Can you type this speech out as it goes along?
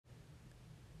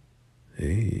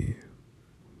Hey,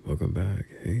 welcome back.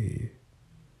 Hey.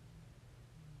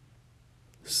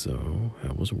 So,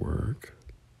 how was work?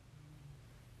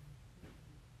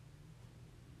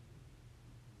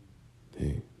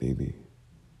 Hey, baby.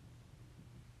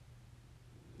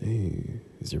 Hey,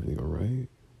 is everything alright?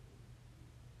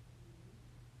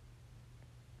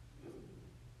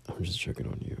 I'm just checking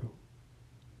on you.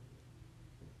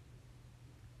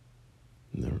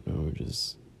 I don't know,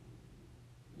 just,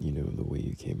 the way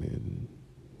you came in,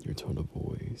 your tone of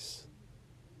voice.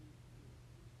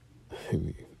 I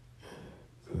mean,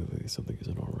 clearly something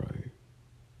isn't alright.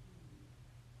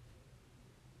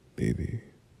 Baby,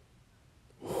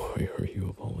 why are you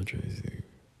apologizing?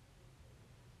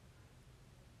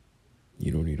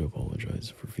 You don't need to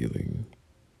apologize for feeling,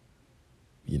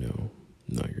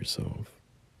 not yourself.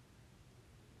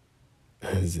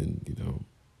 As in, you know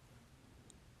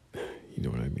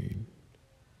what I mean.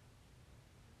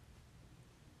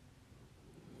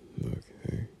 Look,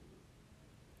 hey,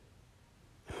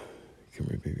 come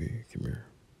here, baby, come here.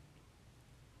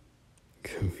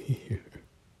 Come here.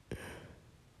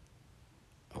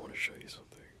 I want to show you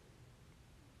something.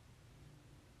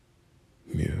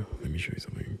 Yeah, let me show you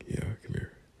something. Yeah, come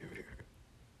here. Come here.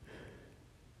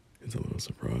 It's a little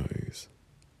surprise.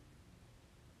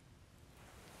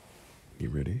 You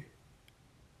ready?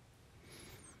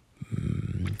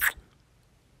 Mm.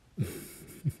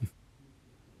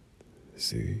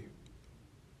 See?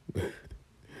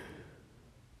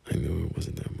 I know it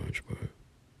wasn't that much, but,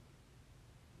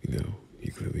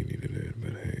 you clearly needed it.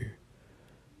 But hey,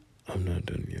 I'm not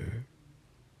done yet.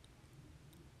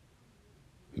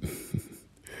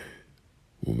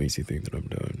 What makes you think that I'm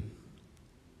done?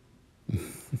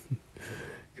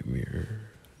 Come here.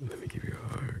 Let me give you a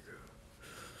hug.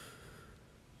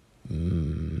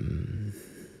 Mmm.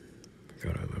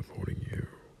 God, I love holding you.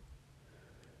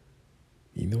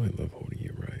 You know I love holding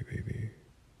you, right, baby?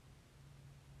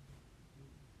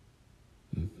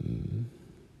 I'm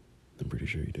pretty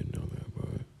sure you didn't know that,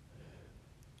 but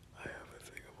I have a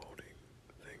thing of holding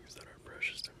things that are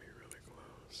precious to me really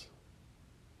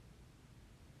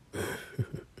close.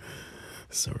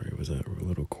 Sorry, was that a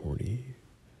little corny?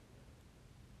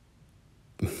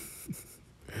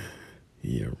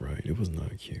 Yeah, right. It was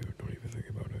not cute. Don't even think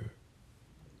about it.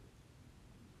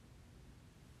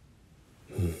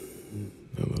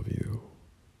 I love you.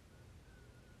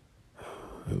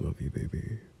 I love you,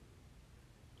 baby.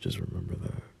 Just remember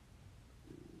that.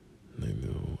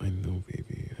 I know,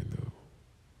 baby, I know.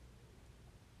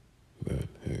 But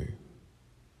hey,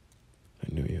 I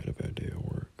know you had a bad day at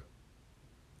work.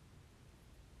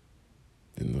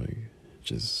 And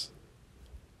just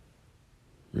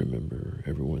remember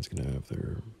everyone's gonna have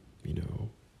their,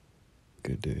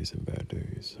 good days and bad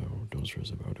days, so don't stress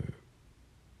about it.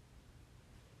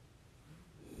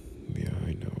 Yeah,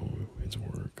 I know, it's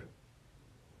work.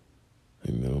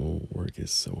 I know work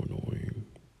is so annoying.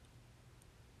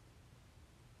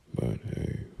 But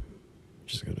hey,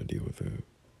 just gotta deal with it.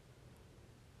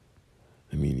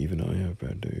 I mean, even I have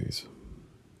bad days.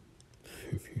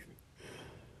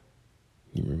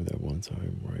 You remember that one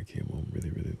time where I came home really,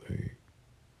 really late?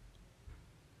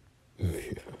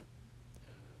 Yeah.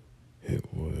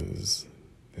 It was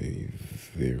a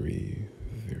very,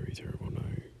 very terrible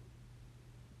night.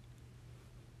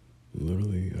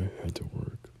 Literally, I had to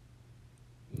work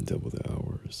double the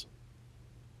hours,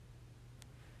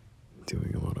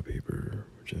 doing a lot of paper,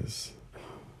 just.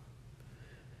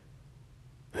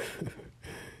 I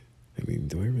mean,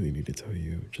 do I really need to tell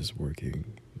you? Just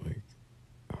working, it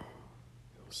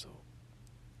was so.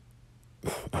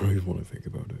 I don't even want to think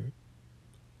about it.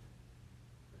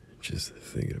 Just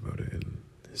thinking about it and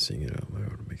seeing it out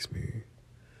loud makes me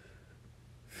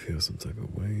feel some type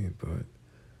of way, but,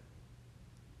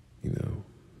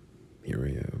 here I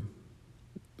am.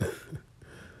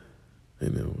 I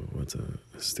know what's a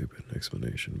stupid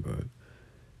explanation, but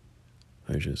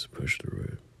I just pushed through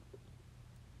it.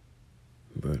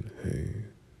 But hey,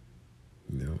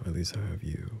 at least I have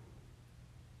you.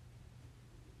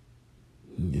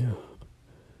 Yeah.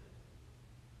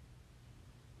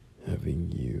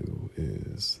 Having you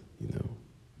is,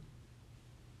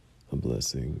 a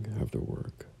blessing after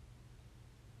work.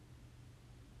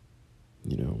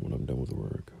 When I'm done with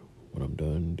work, when I'm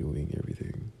done doing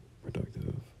everything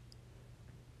productive,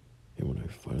 and when I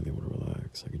finally want to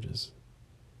relax, I can just,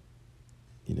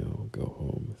 go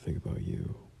home, think about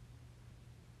you.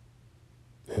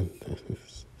 And that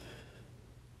is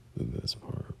the best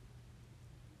part.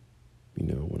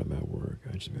 When I'm at work,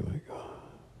 I just be like, oh,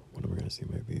 when am I going to see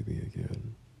my baby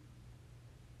again?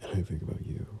 And I think about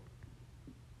you.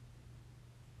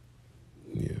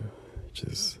 Yeah,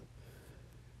 just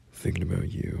thinking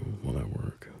about you while I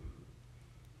work.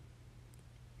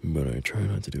 But I try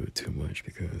not to do it too much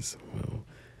because, well,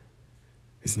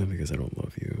 it's not because I don't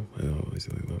love you. I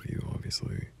obviously love you,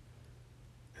 obviously.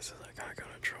 It's just like I got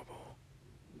in trouble.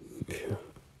 Yeah.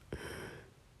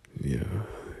 Yeah,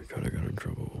 I got in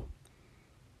trouble.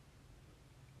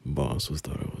 Boss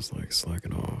thought I was like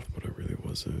slacking off, but I really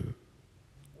wasn't.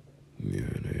 Yeah,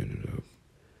 and I ended up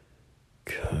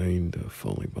kind of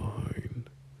falling behind.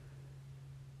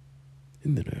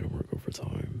 And then I had to work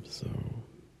overtime, so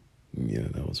yeah,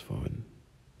 that was fun.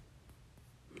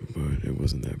 But it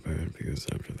wasn't that bad because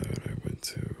after that I went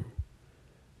to,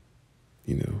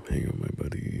 hang out with my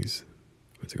buddies,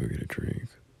 went to go get a drink.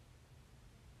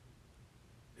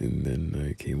 And then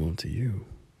I came home to you,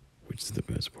 which is the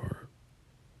best part.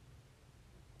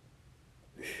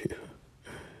 Yeah.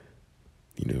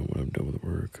 When I'm done with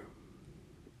work,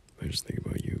 I just think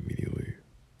about you immediately.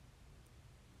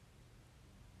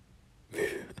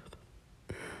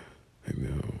 I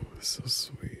know, it's so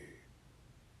sweet.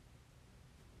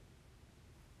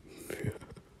 Yeah.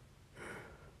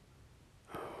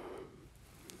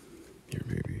 Here,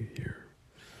 baby, here.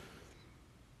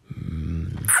 I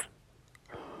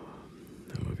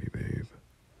love you, babe.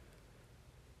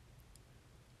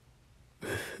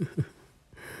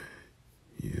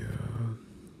 Yeah.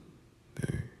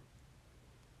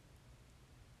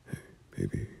 Hey,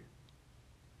 baby.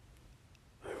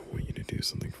 I want you to do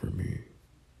something for me.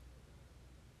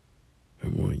 I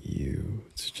want you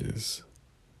to just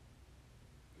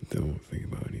don't think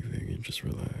about anything and just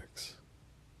relax.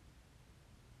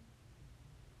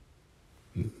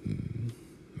 I'm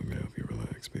gonna help you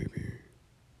relax, baby.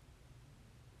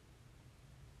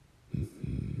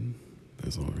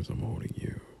 As long as I'm holding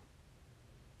you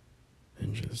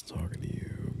and just talking to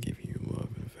you, giving you love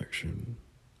and affection,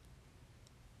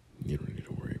 you don't need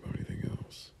to worry about anything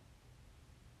else.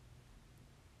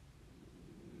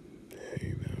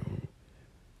 Hey, now,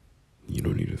 you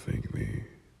don't need to thank me.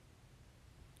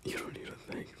 You don't need to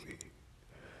thank me.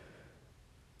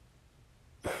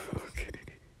 Okay.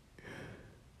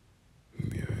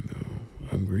 Yeah, I know.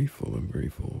 I'm grateful.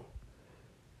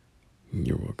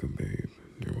 You're welcome, babe.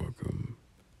 You're welcome.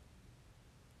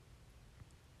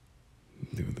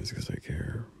 I'm doing this because I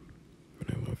care.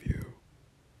 And I love you.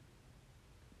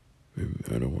 And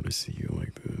I don't want to see you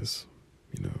like this,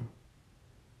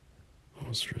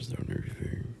 all stressed out and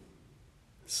everything.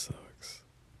 It sucks.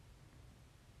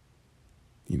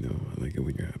 I like it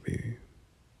when you're happy.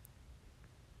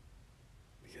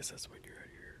 Because that's when you're at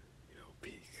your,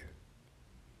 peak.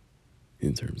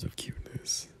 In terms of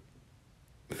cuteness.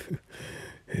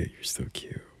 Hey, you're still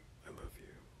cute. I love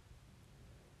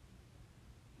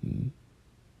you.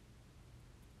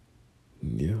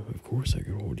 Yeah, of course I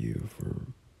can hold you for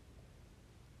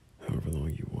however long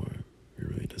you want. It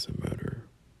really doesn't matter.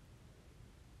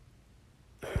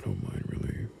 I don't mind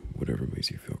really. Whatever makes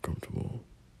you feel comfortable.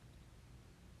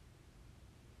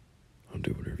 I'll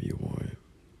do whatever you want.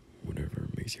 Whatever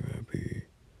makes you happy.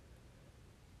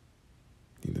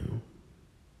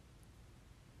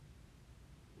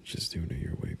 Just doing it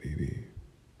your way, baby.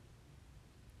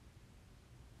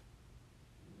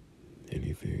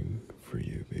 Anything for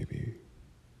you, baby.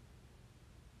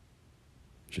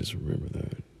 Just remember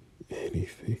that.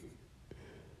 Anything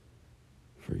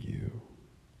for you.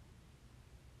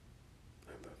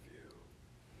 I love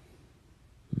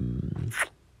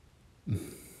you.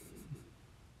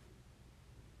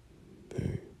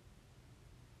 Hey,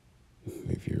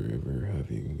 if you're ever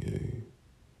having an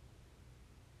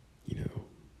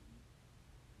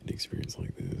experience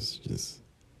like this, just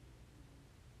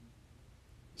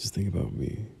think about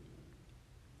me.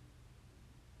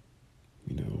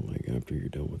 Like after you're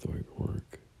done with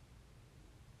work,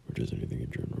 or just anything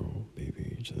in general,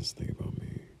 baby, just think about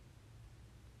me.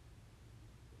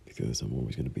 Because I'm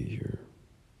always gonna be here.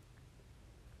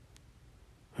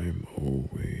 I'm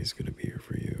always gonna be here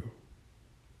for you.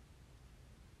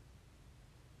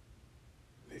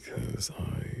 Because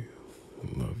I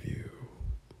love you.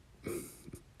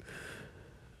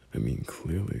 I mean,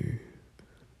 clearly.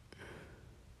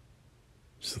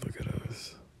 Just look at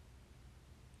us.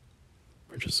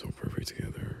 We're just so perfect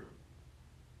together.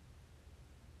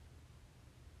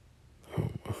 Oh,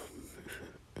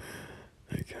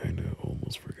 I kinda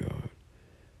almost forgot.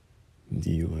 Do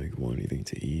you want anything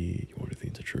to eat? You want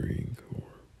anything to drink? Or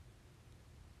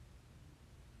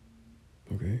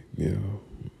okay, yeah.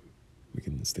 We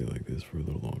can stay like this for a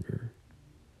little longer.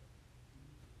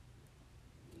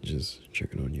 Just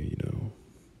checking on you,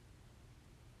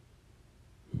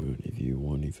 But if you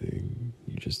want anything,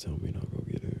 you just tell me and I'll go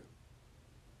get it.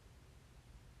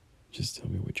 Just tell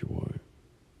me what you want.